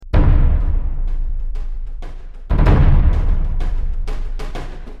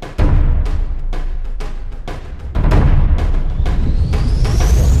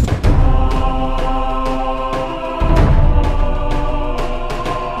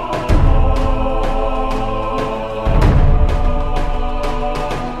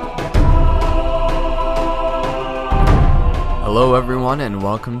everyone, and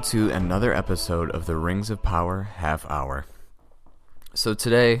welcome to another episode of the Rings of Power Half Hour. So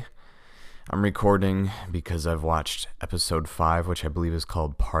today, I'm recording because I've watched episode 5, which I believe is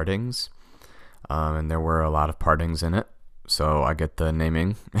called Partings, and there were a lot of partings in it, so I get the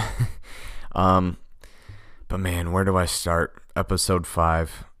naming. But man, where do I start? Episode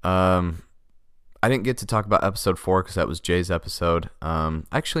 5. I didn't get to talk about episode 4 because that was Jay's episode. I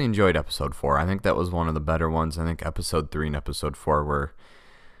actually enjoyed episode 4. I think that was one of the better ones. I think episode 3 and episode 4 were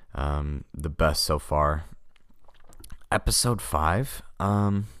the best so far. Episode 5,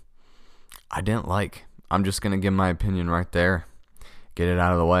 I didn't like. I'm just going to give my opinion right there. Get it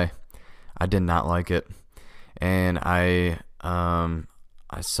out of the way. I did not like it. And I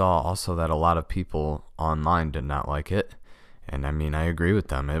saw also that a lot of people online did not like it. And I mean, I agree with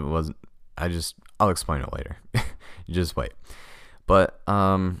them. I'll explain it later. You just wait. But,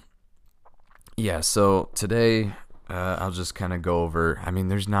 yeah, so today, I'll just kind of go over, I mean,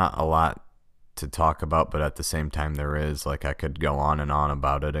 there's not a lot to talk about, but at the same time there is. Like, I could go on and on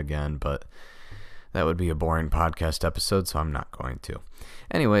about it again, but that would be a boring podcast episode, so I'm not going to.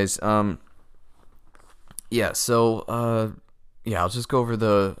 Anyways, yeah, so, yeah, I'll just go over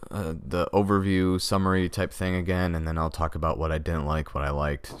the overview summary type thing again, and then I'll talk about what I didn't like, what I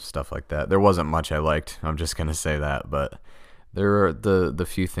liked, stuff like that. There wasn't much I liked. I'm just gonna say that, but there are the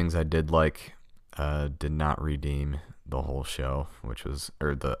few things I did like. Did not redeem the whole show,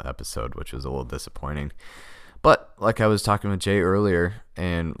 the episode, which was a little disappointing. But like I was talking with Jay earlier,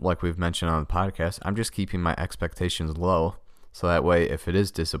 and like we've mentioned on the podcast, I'm just keeping my expectations low, so that way if it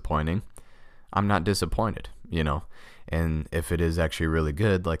is disappointing, I'm not disappointed, you know. And if it is actually really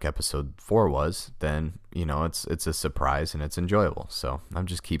good, like episode 4 was, then, you know, it's a surprise and it's enjoyable. So I'm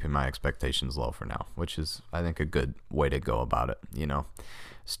just keeping my expectations low for now, which is, I think, a good way to go about it, you know.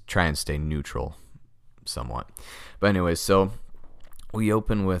 Try and stay neutral somewhat. But anyways, so we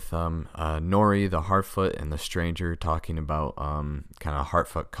open with Nori, the Harfoot, and the stranger talking about kind of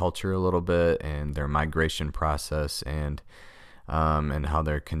Harfoot culture a little bit and their migration process and how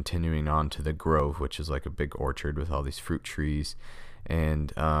they're continuing on to the Grove, which is like a big orchard with all these fruit trees.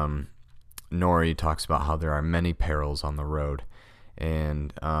 And Nori talks about how there are many perils on the road.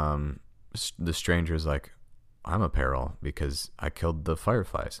 And the stranger's like, I'm a peril because I killed the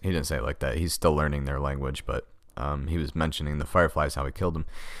fireflies. He didn't say it like that. He's still learning their language, but he was mentioning the fireflies, how he killed them.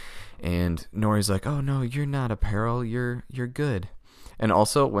 And Nori's like, oh no, you're not a peril. You're good. And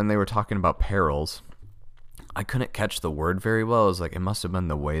also, when they were talking about perils, I couldn't catch the word very well. It was like, it must have been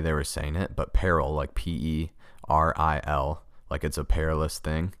the way they were saying it, but peril, like P-E-R-I-L, like it's a perilous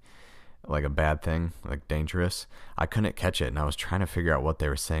thing, like a bad thing, like dangerous. I couldn't catch it, and I was trying to figure out what they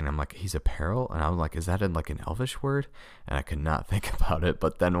were saying. I'm like, he's a peril? And I was like, is that in like an Elvish word? And I could not think about it,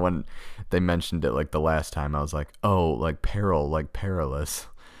 but then when they mentioned it like the last time, I was like, oh, like peril, like perilous.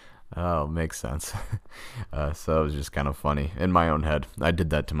 Oh, makes sense. So it was just kind of funny in my own head. I did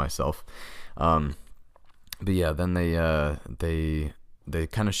that to myself. But yeah, then they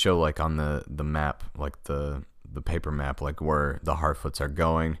kind of show like on the map, like the paper map, like where the Harfoots are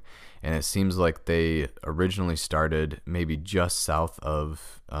going, and it seems like they originally started maybe just south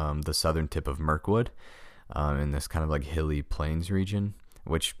of the southern tip of Mirkwood, in this kind of like hilly plains region,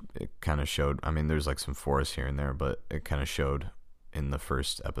 which it kind of showed. I mean, there's like some forest here and there, but it kind of showed in the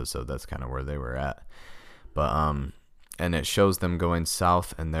first episode that's kind of where they were at. But and it shows them going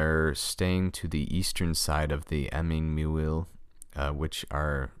south, and they're staying to the eastern side of the Emming Muil, which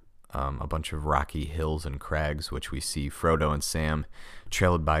are a bunch of rocky hills and crags, which we see Frodo and Sam,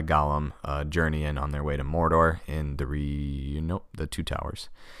 trailed by Gollum, journeying on their way to Mordor in the Two Towers.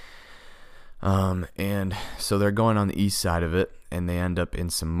 And so they're going on the east side of it, and they end up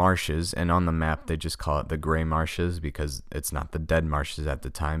in some marshes, and on the map they just call it the Grey Marshes because it's not the Dead Marshes at the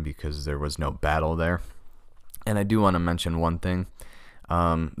time because there was no battle there. And I do want to mention one thing.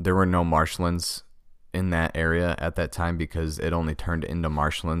 There were no marshlands in that area at that time because it only turned into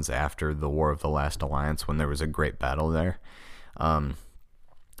marshlands after the War of the Last Alliance when there was a great battle there.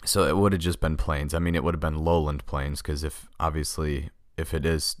 So it would have just been plains. I mean, it would have been lowland plains because if it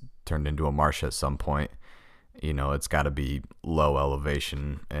is turned into a marsh at some point, you know, it's got to be low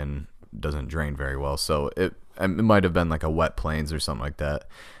elevation and doesn't drain very well. So it might have been like a wet plains or something like that.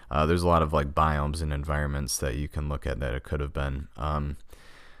 There's a lot of like biomes and environments that you can look at that it could have been.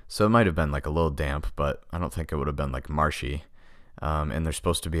 So it might have been like a little damp, but I don't think it would have been like marshy. And there's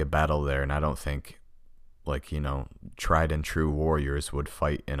supposed to be a battle there, and I don't think like, you know, tried and true warriors would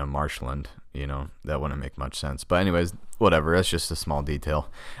fight in a marshland. You know, that wouldn't make much sense. But anyways, whatever. That's just a small detail.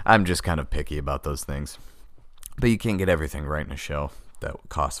 I'm just kind of picky about those things. But you can't get everything right in a show that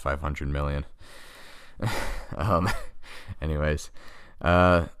costs $500 million. Anyways,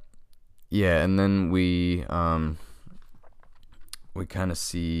 Uh, yeah, and then we kind of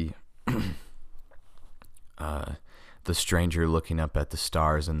see uh, the stranger looking up at the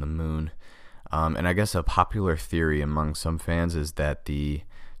stars and the moon. And I guess a popular theory among some fans is that the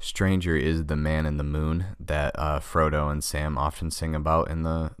stranger is the man in the moon that Frodo and Sam often sing about in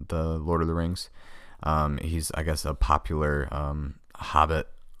the Lord of the Rings. He's, I guess, a popular Hobbit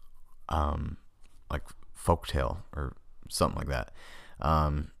like folktale or something like that.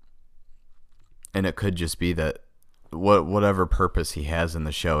 And it could just be that whatever purpose he has in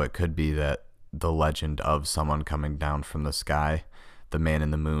the show, it could be that the legend of someone coming down from the sky, the man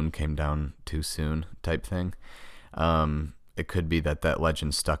in the moon came down too soon type thing. It could be that that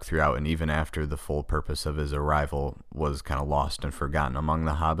legend stuck throughout, and even after the full purpose of his arrival was kind of lost and forgotten among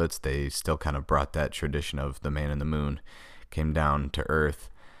the hobbits, they still kind of brought that tradition of the man in the moon came down to Earth,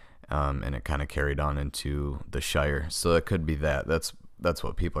 and it kind of carried on into the Shire. So it could be that. That's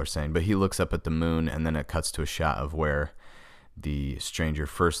what people are saying. But he looks up at the moon, and then it cuts to a shot of where the stranger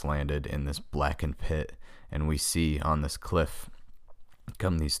first landed in this blackened pit, and we see on this cliff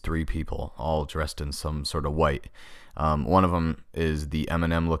come these three people, all dressed in some sort of white. One of them is the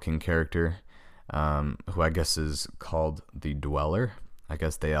Eminem looking character, who I guess is called the Dweller. I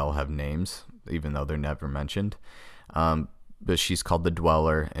guess they all have names, even though they're never mentioned. But she's called the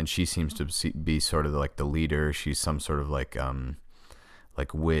Dweller, and she seems to be sort of like the leader. She's some sort of like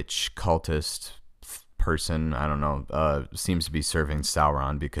witch, cultist person. I don't know. Seems to be serving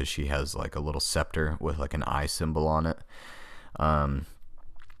Sauron because she has like a little scepter with like an eye symbol on it.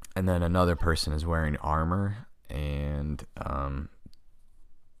 And then another person is wearing armor, and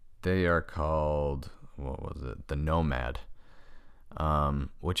they are called, what was it? The Nomad,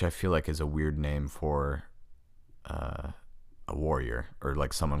 which I feel like is a weird name for a warrior or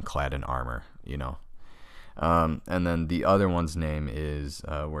like someone clad in armor, you know. And then the other one's name is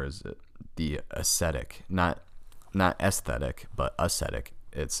where is it? The Ascetic, not aesthetic, but ascetic.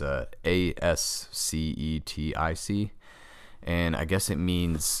 It's Ascetic, and I guess it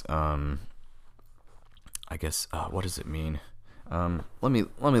means what does it mean? Let me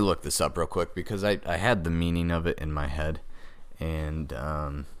look this up real quick because I had the meaning of it in my head, and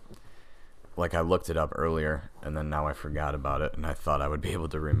like I looked it up earlier, and then now I forgot about it, and I thought I would be able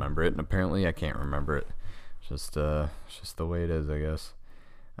to remember it, and apparently I can't remember it. Just the way it is, I guess.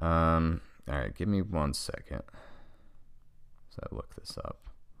 All right, give me 1 second as I look this up.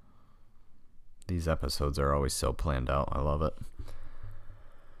 These episodes are always so planned out. I love it.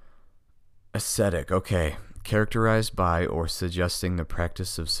 Ascetic, okay. Characterized by or suggesting the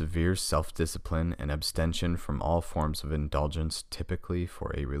practice of severe self-discipline and abstention from all forms of indulgence, typically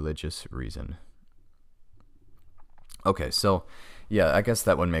for a religious reason. Okay, so yeah, I guess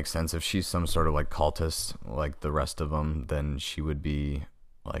that would make sense. If she's some sort of like cultist, like the rest of them, then she would be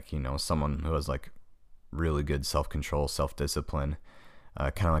like, you know, someone who has like really good self-control, self-discipline,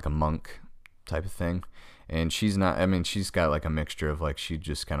 kind of like a monk type of thing. And she's not, I mean, she's got like a mixture of like, she's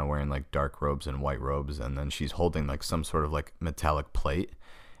just kind of wearing like dark robes and white robes, and then she's holding like some sort of like metallic plate,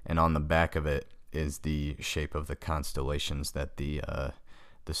 and on the back of it is the shape of the constellations that the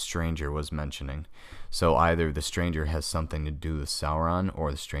stranger was mentioning. So either the stranger has something to do with Sauron,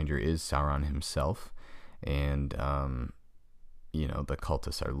 or the stranger is Sauron himself, and you know, the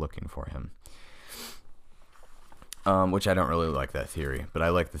cultists are looking for him. Which I don't really like that theory, but I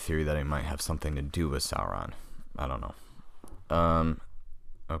like the theory that he might have something to do with Sauron. I don't know.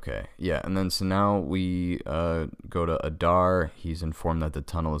 Okay, yeah, and then so now we go to Adar. He's informed that the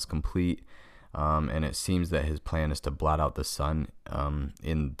tunnel is complete, and it seems that his plan is to blot out the sun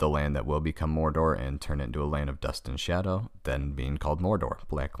in the land that will become Mordor and turn it into a land of dust and shadow, then being called Mordor,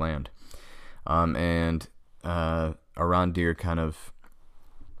 Black Land. And Arondir kind of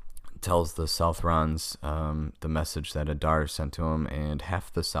tells the Southrons the message that Adar sent to him, and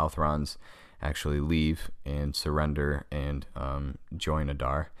half the Southrons actually leave and surrender and join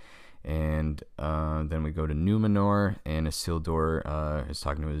Adar. And then we go to Numenor, and Isildur is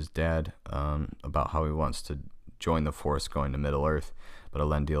talking to his dad about how he wants to join the Force going to Middle-earth, but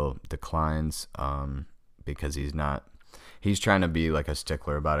Elendil declines because he's trying to be like a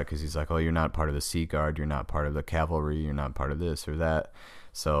stickler about it, because he's like, oh, you're not part of the Sea Guard, you're not part of the cavalry, you're not part of this or that,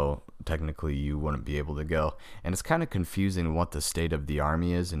 so technically you wouldn't be able to go. And it's kind of confusing what the state of the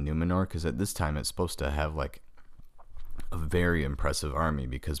army is in Numenor, because at this time it's supposed to have like a very impressive army,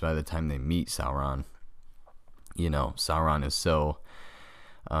 because by the time they meet Sauron, you know, Sauron is so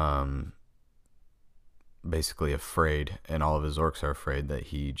basically afraid, and all of his orcs are afraid, that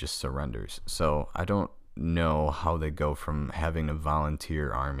he just surrenders. So I don't know how they go from having a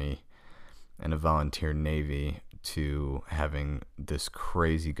volunteer army and a volunteer navy to having this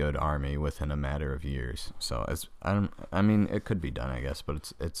crazy good army within a matter of years. So I mean, it could be done, I guess,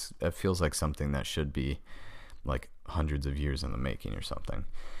 but it feels like something that should be like hundreds of years in the making or something.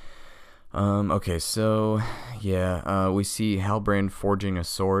 Okay, so yeah, we see Halbrand forging a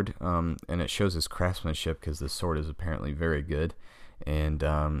sword, and it shows his craftsmanship because the sword is apparently very good. And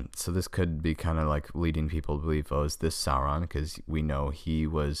so this could be kind of like leading people to believe, oh, is this Sauron? Because we know he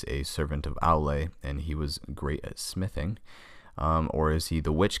was a servant of Aule and he was great at smithing. Or is he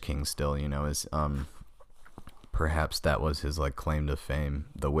the Witch King still? Is perhaps that was his like claim to fame.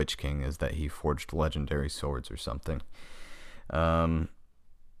 The Witch King is that he forged legendary swords or something.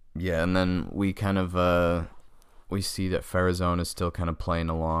 Yeah, and then we kind of we see that Pharazôn is still kind of playing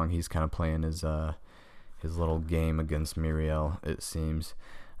along. He's kind of playing his little game against Miriel, it seems.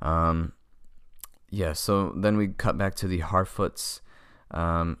 Yeah, so then we cut back to the Harfoots.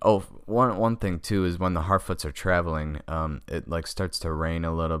 One thing too is when the Harfoots are traveling, it like starts to rain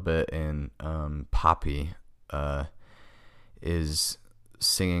a little bit, and Poppy is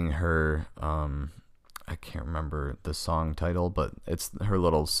singing her I can't remember the song title, but it's her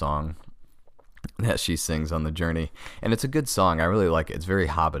little song that she sings on the journey, and it's a good song. I really like it. It's very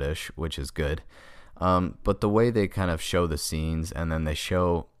Hobbitish, which is good. But the way they kind of show the scenes, and then they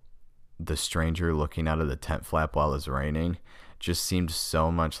show the stranger looking out of the tent flap while it's raining, just seemed so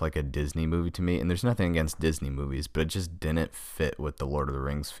much like a Disney movie to me. And there's nothing against Disney movies, but it just didn't fit with the Lord of the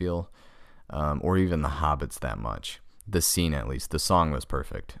Rings feel, or even the Hobbits that much. The scene, at least, the song was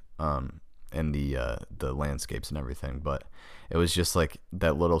perfect, and the landscapes and everything. But it was just like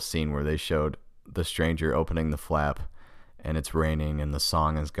that little scene where they showed the stranger opening the flap, and it's raining, and the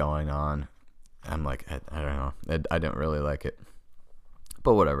song is going on. I'm like, I don't know. I didn't really like it,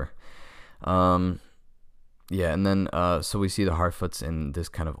 but whatever. Yeah, and then so we see the Harfoots in this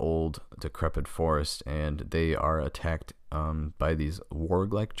kind of old, decrepit forest, and they are attacked by these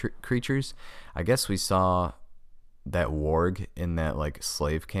warg-like creatures. I guess we saw that warg in that like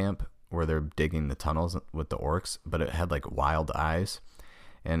slave camp where they're digging the tunnels with the orcs, but it had like wild eyes,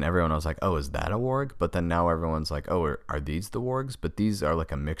 and everyone was like, oh, is that a warg? But then now everyone's like, oh, are these the wargs? But these are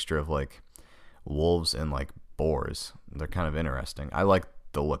like a mixture of like wolves and like boars. They're kind of interesting. I like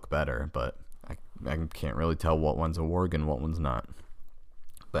the look better, but I can't really tell what one's a warg and what one's not.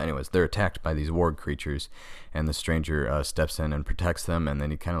 But anyways, they're attacked by these warg creatures, and the stranger steps in and protects them, and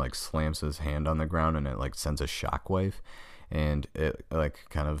then he kind of like slams his hand on the ground, and it like sends a shockwave, and it like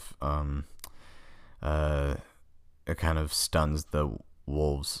kind of it kind of stuns the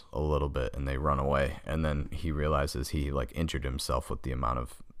wolves a little bit, and they run away. And then he realizes he like injured himself with the amount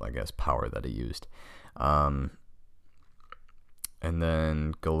of, I guess, power that he used. And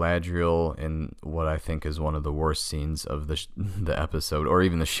then Galadriel, in what I think is one of the worst scenes of the episode, or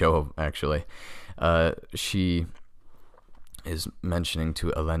even the show, actually, she is mentioning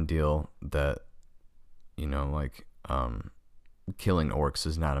to Elendil that, like, killing orcs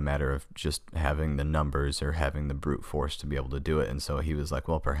is not a matter of just having the numbers or having the brute force to be able to do it. And so he was like,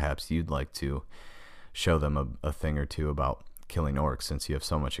 well, perhaps you'd like to show them a thing or two about killing orcs since you have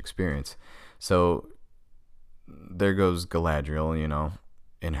so much experience. So there goes Galadriel,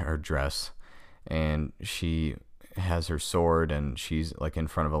 in her dress, and she has her sword, and she's like in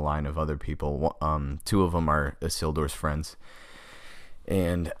front of a line of other people. Two of them are Isildur's friends,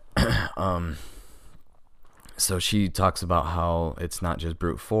 and so she talks about how it's not just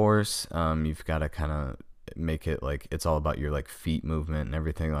brute force. You've got to kind of make it like it's all about your like feet movement and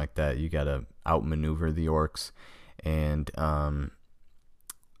everything like that. You got to outmaneuver the orcs, and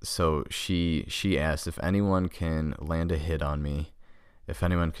so she asked if anyone can land a hit on me, if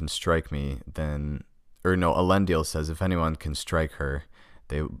anyone can strike me, then, or no, Elendil says if anyone can strike her,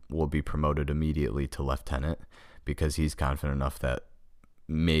 they will be promoted immediately to lieutenant, because he's confident enough that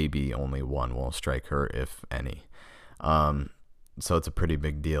maybe only one will strike her, if any. So it's a pretty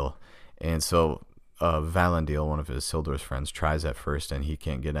big deal. And so Valandil, one of his Isildur's friends, tries at first, and he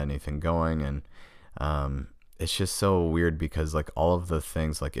can't get anything going, and it's just so weird because like all of the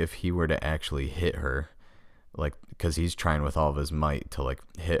things, like if he were to actually hit her, like because he's trying with all of his might to like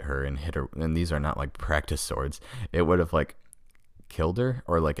hit her, and these are not like practice swords, it would have like killed her,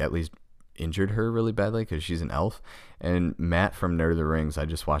 or like at least injured her really badly, because she's an elf. And Matt from Nerd of the Rings, I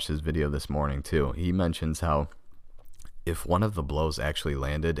just watched his video this morning too, he mentions how if one of the blows actually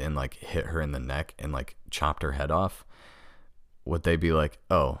landed and like hit her in the neck and like chopped her head off, would they be like,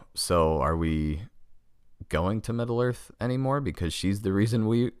 oh, so are we going to Middle Earth anymore because she's the reason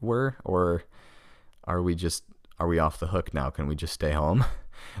we were, or are we off the hook now? Can we just stay home?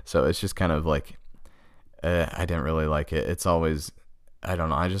 So it's just kind of like I didn't really like it. It's always, I don't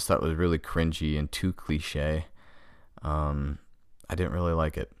know, I just thought it was really cringy and too cliche. I didn't really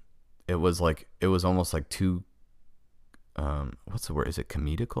like it. It was almost like too, what's the word? Is it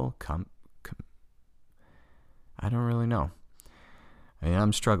comedical? I don't really know.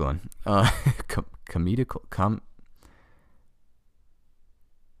 I'm struggling. Comedical,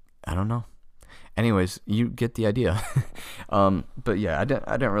 I don't know. Anyways, you get the idea. But yeah, I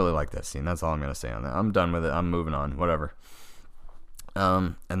didn't really like that scene. That's all I'm gonna say on that. I'm done with it. I'm moving on. Whatever.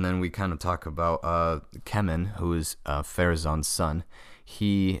 And then we kind of talk about Kemen, who is Farazan's son.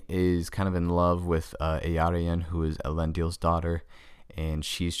 He is kind of in love with Ayarian, who is Elendil's daughter, and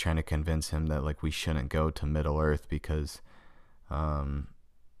she's trying to convince him that like we shouldn't go to Middle Earth because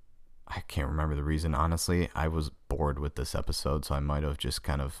I can't remember the reason. Honestly, I was bored with this episode, so I might have just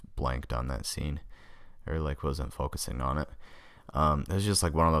kind of blanked on that scene or like wasn't focusing on it. It was just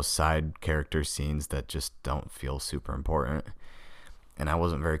like one of those side character scenes that just don't feel super important, and I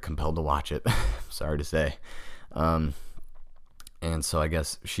wasn't very compelled to watch it. Sorry to say. And so I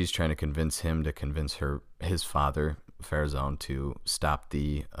guess she's trying to convince him to convince his father, Farazan, to stop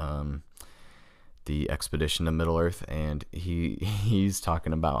the expedition to Middle Earth, and he's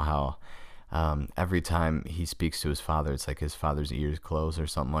talking about how every time he speaks to his father, it's like his father's ears close or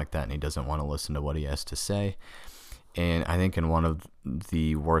something like that, and he doesn't want to listen to what he has to say. And I think in one of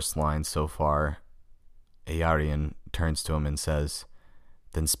the worst lines so far, Ayarian turns to him and says,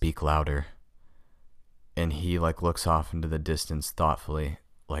 "Then speak louder." And he like looks off into the distance thoughtfully,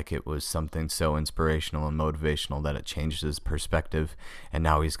 like it was something so inspirational and motivational that it changed his perspective, and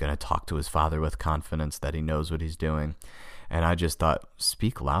now he's going to talk to his father with confidence that he knows what he's doing. And I just thought,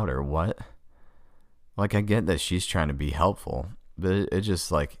 speak louder, what? Like, I get that she's trying to be helpful, but it just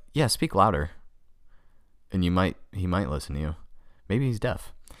like, yeah, speak louder, and he might listen to you. Maybe he's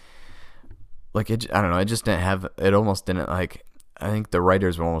deaf. Like, I don't know, it almost didn't, like, I think the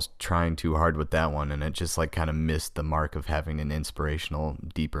writers were almost trying too hard with that one, and it just like kind of missed the mark of having an inspirational,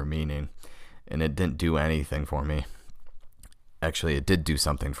 deeper meaning, and it didn't do anything for me. Actually, it did do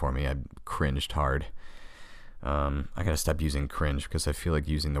something for me. I cringed hard. I gotta stop using cringe because I feel like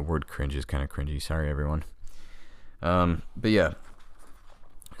using the word cringe is kind of cringy. Sorry, everyone. But yeah.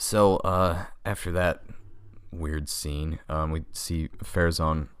 So after that weird scene, we see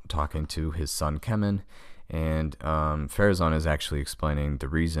Farazan talking to his son Kemen. And Farazan is actually explaining the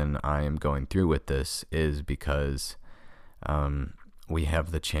reason I am going through with this is because we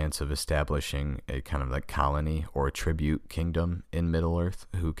have the chance of establishing a kind of like colony or a tribute kingdom in Middle Earth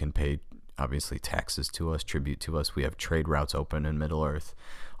who can pay, obviously, taxes to us, tribute to us. We have trade routes open in Middle Earth,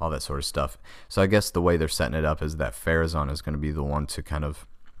 all that sort of stuff. So I guess the way they're setting it up is that Farazan is going to be the one to kind of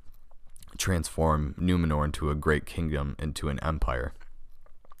transform Numenor into a great kingdom, into an empire,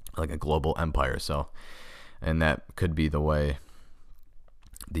 like a global empire. So... and that could be the way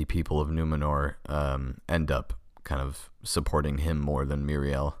the people of Numenor end up kind of supporting him more than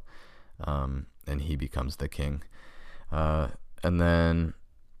Miriel, and he becomes the king. And then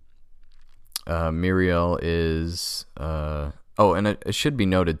Miriel is... and it should be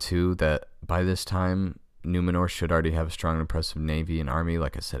noted, too, that by this time, Numenor should already have a strong and impressive navy and army,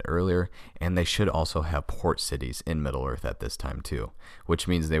 like I said earlier, and they should also have port cities in Middle-earth at this time too, which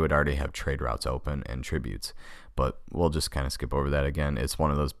means they would already have trade routes open and tributes. But we'll just kind of skip over that again. It's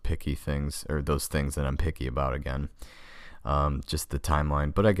one of those picky things, or those things that I'm picky about again. Just the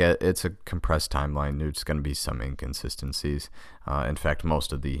timeline. But I get it's a compressed timeline. There's going to be some inconsistencies. In fact,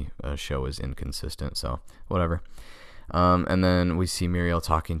 most of the show is inconsistent, so whatever. And then we see Miriel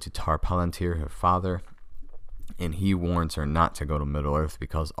talking to Tar Palantir, her father, and he warns her not to go to Middle-earth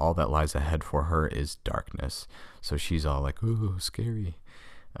because all that lies ahead for her is darkness. So she's all like, ooh, scary.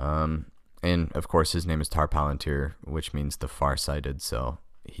 And, of course, his name is Tar Palantir, which means the far-sighted, so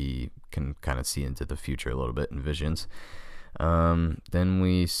he can kind of see into the future a little bit in visions. Then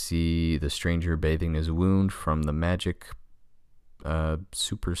we see the stranger bathing his wound from the magic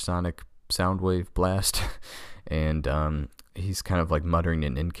supersonic soundwave blast, and he's kind of like muttering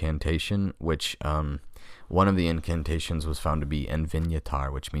an incantation, which... one of the incantations was found to be Envinyatar,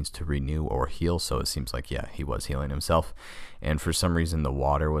 which means to renew or heal, so it seems like, yeah, he was healing himself. And for some reason, the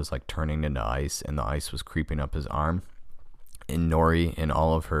water was like turning into ice, and the ice was creeping up his arm. And Nori, in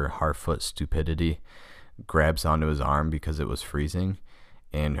all of her Harfoot stupidity, grabs onto his arm because it was freezing,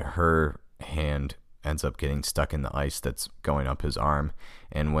 and her hand ends up getting stuck in the ice that's going up his arm.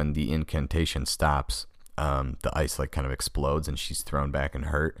 And when the incantation stops, the ice like kind of explodes, and she's thrown back and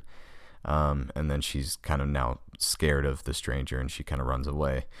hurt. And then she's kind of now scared of the stranger, and she kind of runs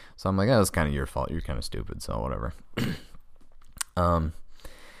away. So I'm like, oh, that's kind of your fault. You're kind of stupid, so whatever.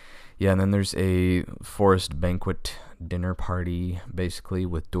 Yeah, and then there's a forest banquet dinner party, basically,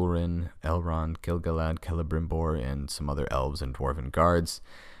 with Durin, Elrond, Gil-galad, Celebrimbor, and some other elves and dwarven guards.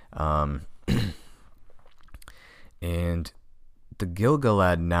 Um, and the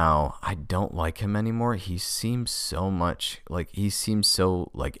Gil-galad now, I don't like him anymore. He seems so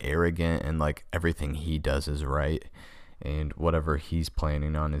arrogant, and like everything he does is right, and whatever he's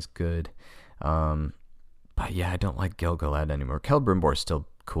planning on is good. But yeah, I don't like Gil-galad anymore. Celebrimbor's still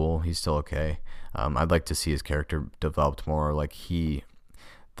cool. He's still okay. I'd like to see his character developed more. Like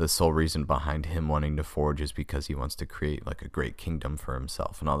the sole reason behind him wanting to forge is because he wants to create like a great kingdom for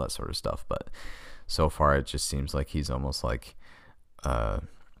himself and all that sort of stuff. But so far, it just seems like he's almost like a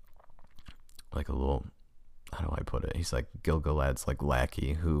little, how do I put it? He's like Gil-galad's like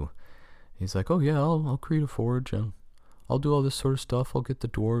lackey who he's like, oh yeah, I'll create a forge and I'll do all this sort of stuff. I'll get the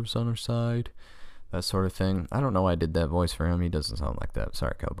dwarves on our side, that sort of thing. I don't know why I did that voice for him. He doesn't sound like that.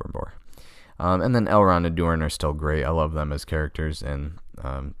 Sorry, Celebrimbor. And then Elrond and Durin are still great. I love them as characters, and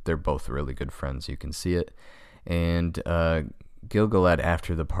they're both really good friends. You can see it. And Gil-galad,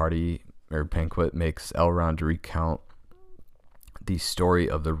 after the party or banquet, makes Elrond recount the story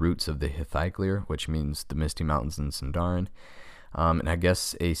of the roots of the Hithyglir, which means the Misty Mountains in Sindarin. And I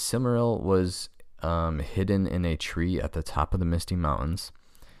guess a Silmaril was hidden in a tree at the top of the Misty Mountains.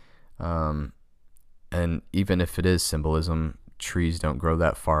 And even if it is symbolism, trees don't grow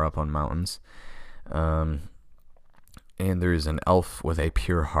that far up on mountains. And there's an elf with a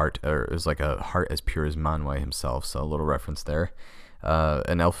pure heart, or is like a heart as pure as Manwë himself, so a little reference there.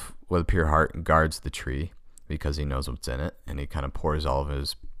 An elf with a pure heart guards the tree because he knows what's in it, and he kind of pours all of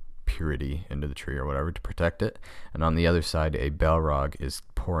his purity into the tree or whatever to protect it. And on the other side, a Balrog is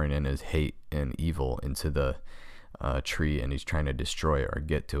pouring in his hate and evil into the tree, and he's trying to destroy it or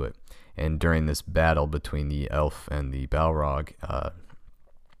get to it. And during this battle between the elf and the Balrog,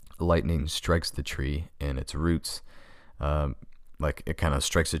 lightning strikes the tree, and its roots, like it kind of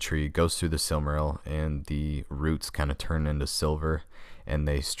strikes the tree, goes through the Silmaril, and the roots kind of turn into silver, and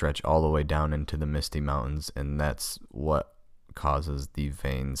they stretch all the way down into the Misty Mountains, and that's what causes the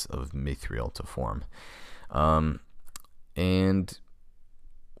veins of Mithril to form. And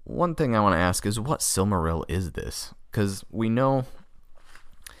one thing I want to ask is, what Silmaril is this? Because we know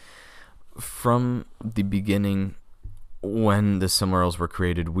from the beginning, when the Silmarils were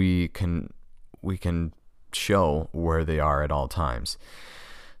created, we can show where they are at all times.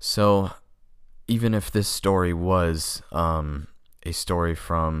 So even if this story was a story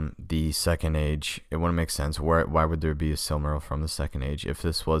from the Second Age, it wouldn't make sense. Why would there be a Silmaril from the Second Age? If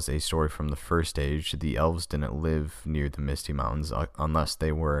this was a story from the First Age, the elves didn't live near the Misty Mountains unless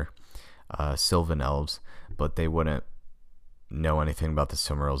they were Sylvan elves, but they wouldn't know anything about the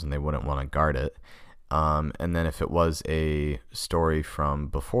Silmarils and they wouldn't want to guard it. And then if it was a story from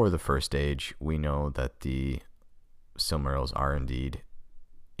before the First Age, we know that the Silmarils are indeed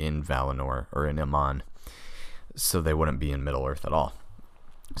in Valinor or in Aman, so they wouldn't be in Middle-earth at all.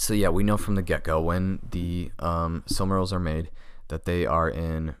 So yeah, we know from the get-go when the Silmarils are made that they are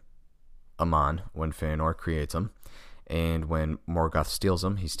in Aman when Feanor creates them. And when Morgoth steals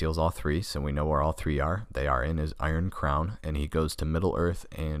them, he steals all three, so we know where all three are. They are in his Iron Crown, and he goes to Middle-earth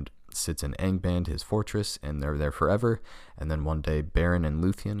and sits in Angband, his fortress, and they're there forever. And then one day, Beren and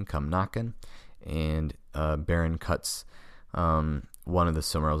Luthien come knocking, and Beren cuts one of the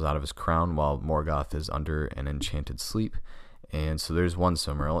Silmarils out of his crown while Morgoth is under an enchanted sleep. And so there's one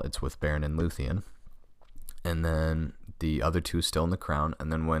Silmaril, it's with Beren and Luthien. And then the other two still in the crown, and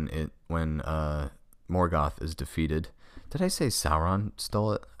then when Morgoth is defeated... Did I say Sauron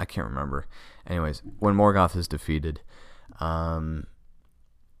stole it? I can't remember. Anyways, when Morgoth is defeated, the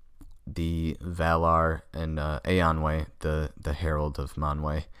Valar and Eonwë, the herald of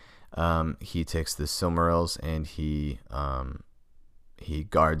Manwë, he takes the Silmarils and he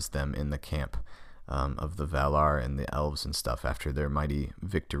guards them in the camp of the Valar and the elves and stuff after their mighty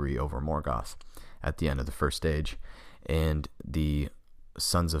victory over Morgoth at the end of the First Age. And the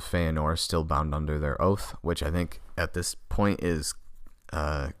Sons of Feanor still bound under their oath, which I think at this point is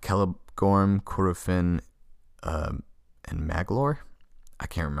Celeborn, Curufin, and Maglor. I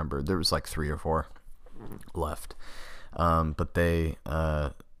can't remember. There was like 3 or 4 left. But they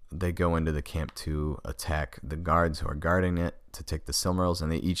go into the camp to attack the guards who are guarding it to take the Silmarils, and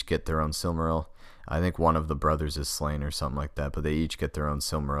they each get their own Silmaril. I think one of the brothers is slain or something like that, but they each get their own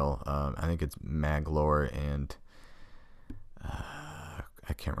Silmaril. I think it's Maglor and...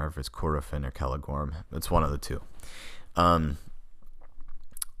 I can't remember if it's Curufin or Celeborn. It's one of the two.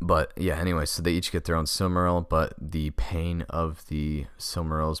 But yeah, anyway, so they each get their own Silmaril, but the pain of the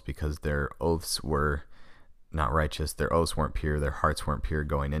Silmarils, because their oaths were not righteous. Their oaths weren't pure. Their hearts weren't pure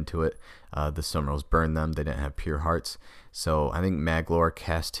going into it. The Silmarils burned them. They didn't have pure hearts. So I think Maglor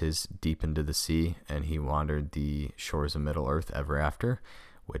cast his deep into the sea, and he wandered the shores of Middle Earth ever after,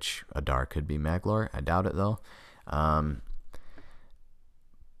 which Adar could be Maglor. I doubt it, though.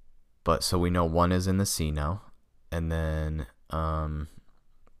 But so we know one is in the sea now. And then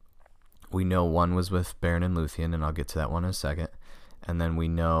we know one was with Beren and Luthien, and I'll get to that one in a second. And then we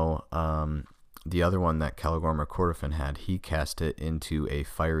know the other one that Caligorm or Cordofin had, he cast it into a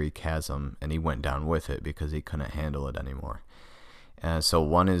fiery chasm, and he went down with it because he couldn't handle it anymore. So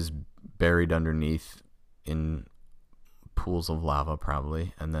one is buried underneath in pools of lava,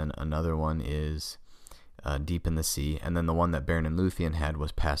 probably, and then another one is deep in the sea, and then the one that Beren and Luthien had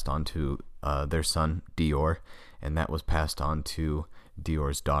was passed on to their son, Dior, and that was passed on to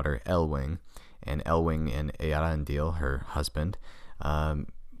Dior's daughter, Elwing, and Elwing and Eärendil, her husband,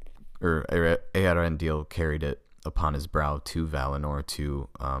 Eärendil carried it upon his brow to Valinor to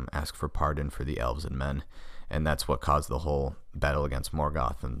ask for pardon for the elves and men, and that's what caused the whole battle against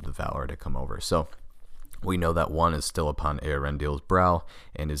Morgoth and the Valar to come over. So we know that one is still upon Eärendil's brow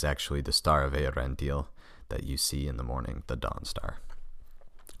and is actually the star of Eärendil that you see in the morning, the Dawn Star.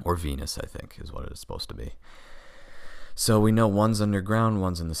 Or Venus, I think, is what it is supposed to be. So we know one's underground,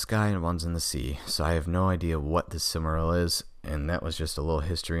 one's in the sky, and one's in the sea. So I have no idea what the Silmaril is, and that was just a little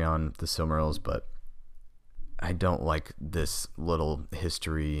history on the Silmarils, but I don't like this little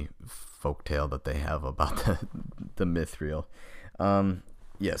history folktale that they have about the Mithril.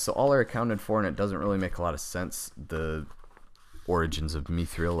 Yeah, so all are accounted for, and it doesn't really make a lot of sense, the origins of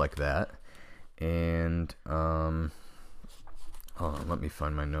Mithril like that. And, hold on, let me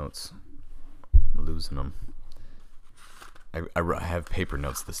find my notes. I'm losing them. I have paper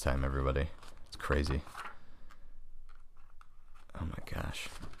notes this time, everybody. It's crazy. Oh my gosh.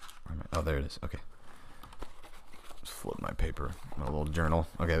 Where am I? Oh, there it is. Okay. Just flip my paper, my little journal.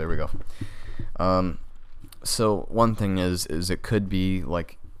 Okay, there we go. So one thing is it could be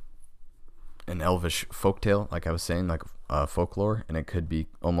like an elvish folktale, like I was saying, like folklore, and it could be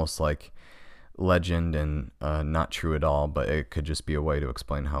almost like legend and not true at all, but it could just be a way to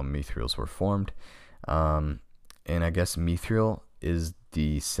explain how Mithrils were formed. And I guess Mithril is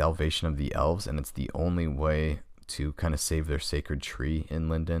the salvation of the elves, and it's the only way to kind of save their sacred tree in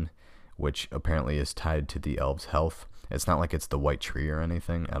Lindon, which apparently is tied to the elves' health. It's not like it's the white tree or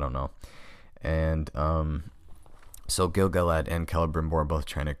anything. I don't know. And so Gil-galad and Celebrimbor are both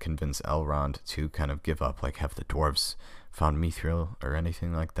trying to convince Elrond to kind of give up, like have the dwarves found Mithril or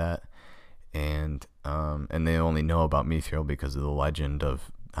anything like that. And they only know about Mithril because of the legend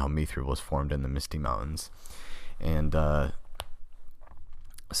of how Mithril was formed in the Misty Mountains. And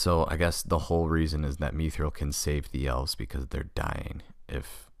so I guess the whole reason is that Mithril can save the elves because they're dying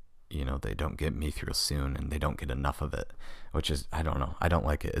if, they don't get Mithril soon and they don't get enough of it, which is, I don't know. I don't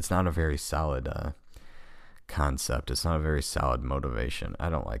like it. It's not a very solid concept. It's not a very solid motivation. I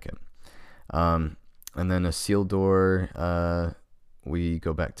don't like it. And then Isildur, we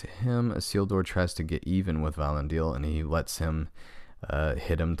go back to him. Isildur tries to get even with Valandil, and he lets him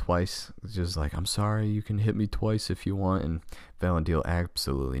hit him twice. It's just like, I'm sorry, you can hit me twice if you want. And Valandil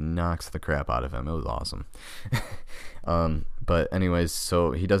absolutely knocks the crap out of him. It was awesome. But anyways,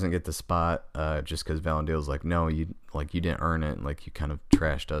 so he doesn't get the spot just because Valandil's like, no, you didn't earn it, and like you kind of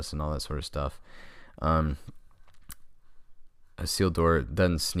trashed us and all that sort of stuff. Isildur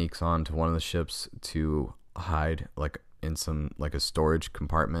then sneaks on to one of the ships to hide, like in some like a storage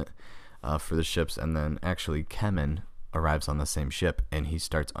compartment for the ships, and then actually Kemen arrives on the same ship, and he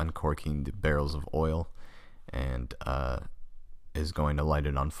starts uncorking the barrels of oil and is going to light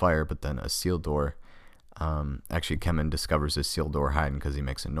it on fire. But then Isildur, actually Kemen discovers Isildur hiding because he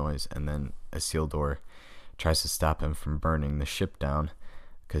makes a noise, and then Isildur tries to stop him from burning the ship down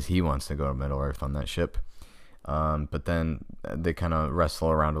because he wants to go to Middle-earth on that ship. But then they kind of wrestle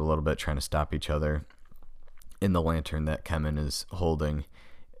around a little bit trying to stop each other. In the lantern that Kemen is holding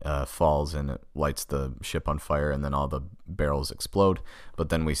falls, and it lights the ship on fire, and then all the barrels explode. But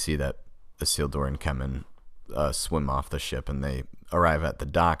then we see that Isildur and Kemen swim off the ship, and they arrive at the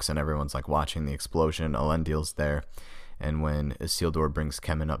docks, and everyone's like watching the explosion. Elendil's there, and when Isildur brings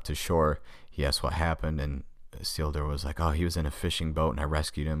Kemen up to shore, he asks what happened, and Isildur was like, oh, he was in a fishing boat, and I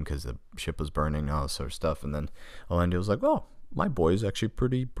rescued him because the ship was burning and all this sort of stuff. And then Elendil was like, oh, my boy is actually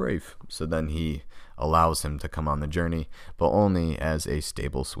pretty brave. So then he allows him to come on the journey, but only as a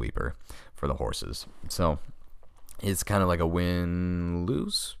stable sweeper for the horses. So it's kind of like a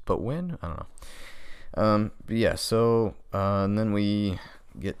win-lose, but win? I don't know. But yeah, so and then we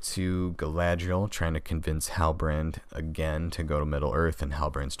get to Galadriel trying to convince Halbrand again to go to Middle Earth, and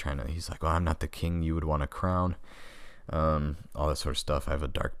Halbrand's he's like, well, I'm not the king you would want to crown. All that sort of stuff. I have a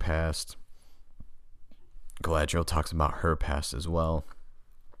dark past. Galadriel talks about her past as well.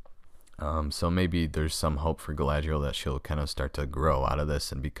 So maybe there's some hope for Galadriel that she'll kind of start to grow out of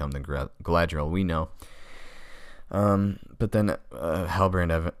this and become the Galadriel we know. But then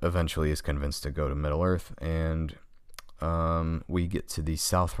Halbrand eventually is convinced to go to Middle Earth, and we get to the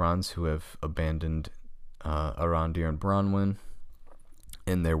Southrons, who have abandoned Arondir and Bronwyn,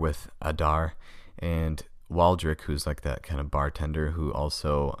 and they're with Adar and Waldrick, who's like that kind of bartender who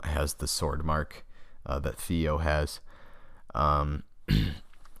also has the sword mark that Theo has.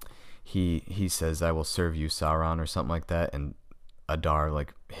 He says, I will serve you, Sauron, or something like that, and Adar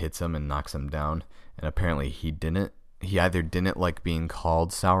like hits him and knocks him down, and apparently he either didn't like being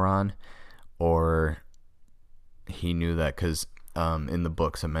called Sauron, or he knew that, because in the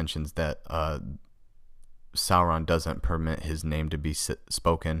books it mentions that Sauron doesn't permit his name to be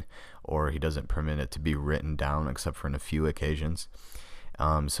spoken, or he doesn't permit it to be written down except for in a few occasions.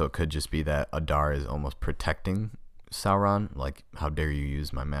 So it could just be that Adar is almost protecting Sauron, like, how dare you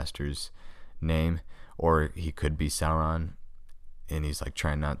use my master's name, or he could be Sauron and he's like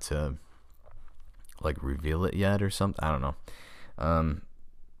trying not to like reveal it yet or something. I don't know.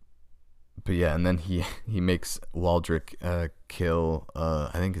 But yeah, and then he makes Waldrick kill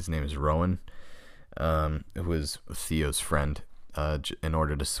I think his name is Rowan, who is Theo's friend, in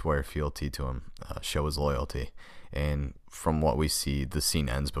order to swear fealty to him, show his loyalty. And from what we see, the scene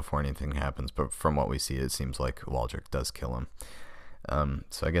ends before anything happens, but from what we see, it seems like Waldrick does kill him.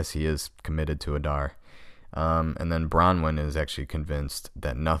 So I guess he is committed to Adar. And then Bronwyn is actually convinced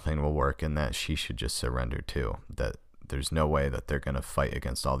that nothing will work and that she should just surrender too, that there's no way that they're going to fight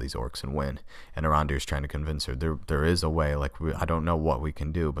against all these orcs and win. And Arondir's trying to convince her there is a way. Like, I don't know what we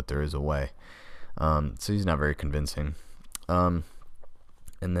can do, but there is a way. So he's not very convincing. And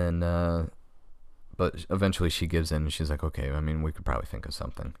then, but eventually she gives in and she's like, okay, I mean, we could probably think of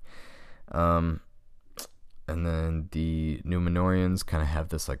something. And then the Númenóreans kind of have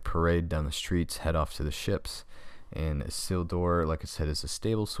this like parade down the streets, head off to the ships. And Isildur, like I said, is a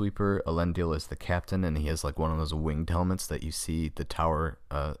stable sweeper. Elendil is the captain, and he has like one of those winged helmets that you see the tower,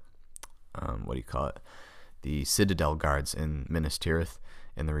 what do you call it? The Citadel guards in Minas Tirith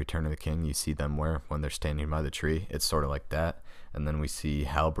in The Return of the King. You see them wear when they're standing by the tree. It's sort of like that. And then we see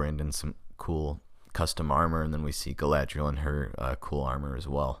Halbrand in some cool custom armor, and then we see Galadriel in her cool armor as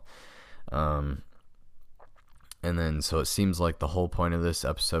well. And then, so it seems like the whole point of this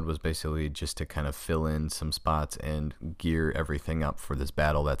episode was basically just to kind of fill in some spots and gear everything up for this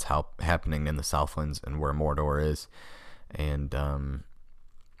battle that's happening in the Southlands and where Mordor is, and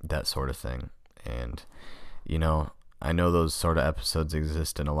that sort of thing. And, you know, I know those sort of episodes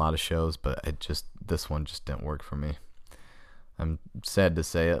exist in a lot of shows, but this one just didn't work for me. I'm sad to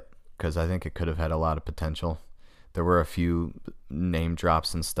say it, because I think it could have had a lot of potential. There were a few name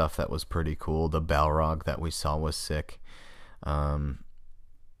drops and stuff that was pretty cool. The Balrog that we saw was sick.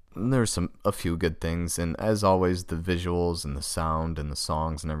 There's a few good things, and as always, the visuals and the sound and the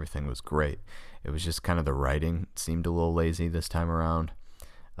songs and everything was great. It was just kind of the writing seemed a little lazy this time around.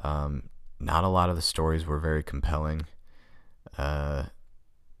 Not a lot of the stories were very compelling. I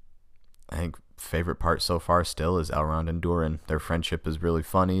think favorite part so far still is Elrond and Durin. Their friendship is really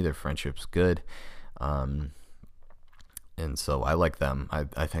funny. Their friendship's good. And so I like them.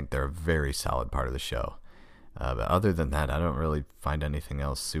 I think they're a very solid part of the show. But other than that, I don't really find anything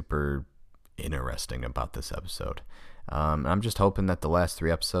else super interesting about this episode. I'm just hoping that the last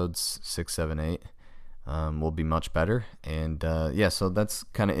 3 episodes, 6, 7, 8, will be much better. And yeah, so that's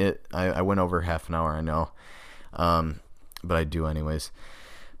kind of it. I went over half an hour, I know. But I do anyways.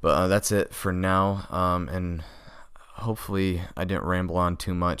 But that's it for now. And hopefully I didn't ramble on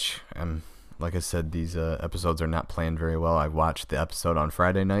too much. Like I said, these episodes are not planned very well. I watch the episode on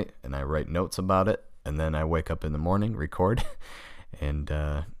Friday night, and I write notes about it, and then I wake up in the morning, record, and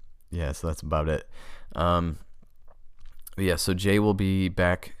yeah, so that's about it. Yeah, so Jay will be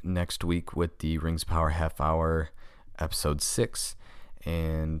back next week with the Rings of Power Half Hour, episode 6,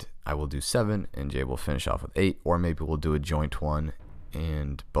 and I will do 7, and Jay will finish off with 8, or maybe we'll do a joint one,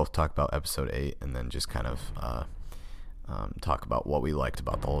 and both talk about episode 8, and then just kind of talk about what we liked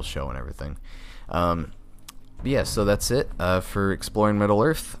about the whole show and everything. Yeah, so that's it for Exploring Middle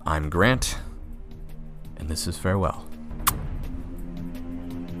Earth. I'm Grant, and this is farewell.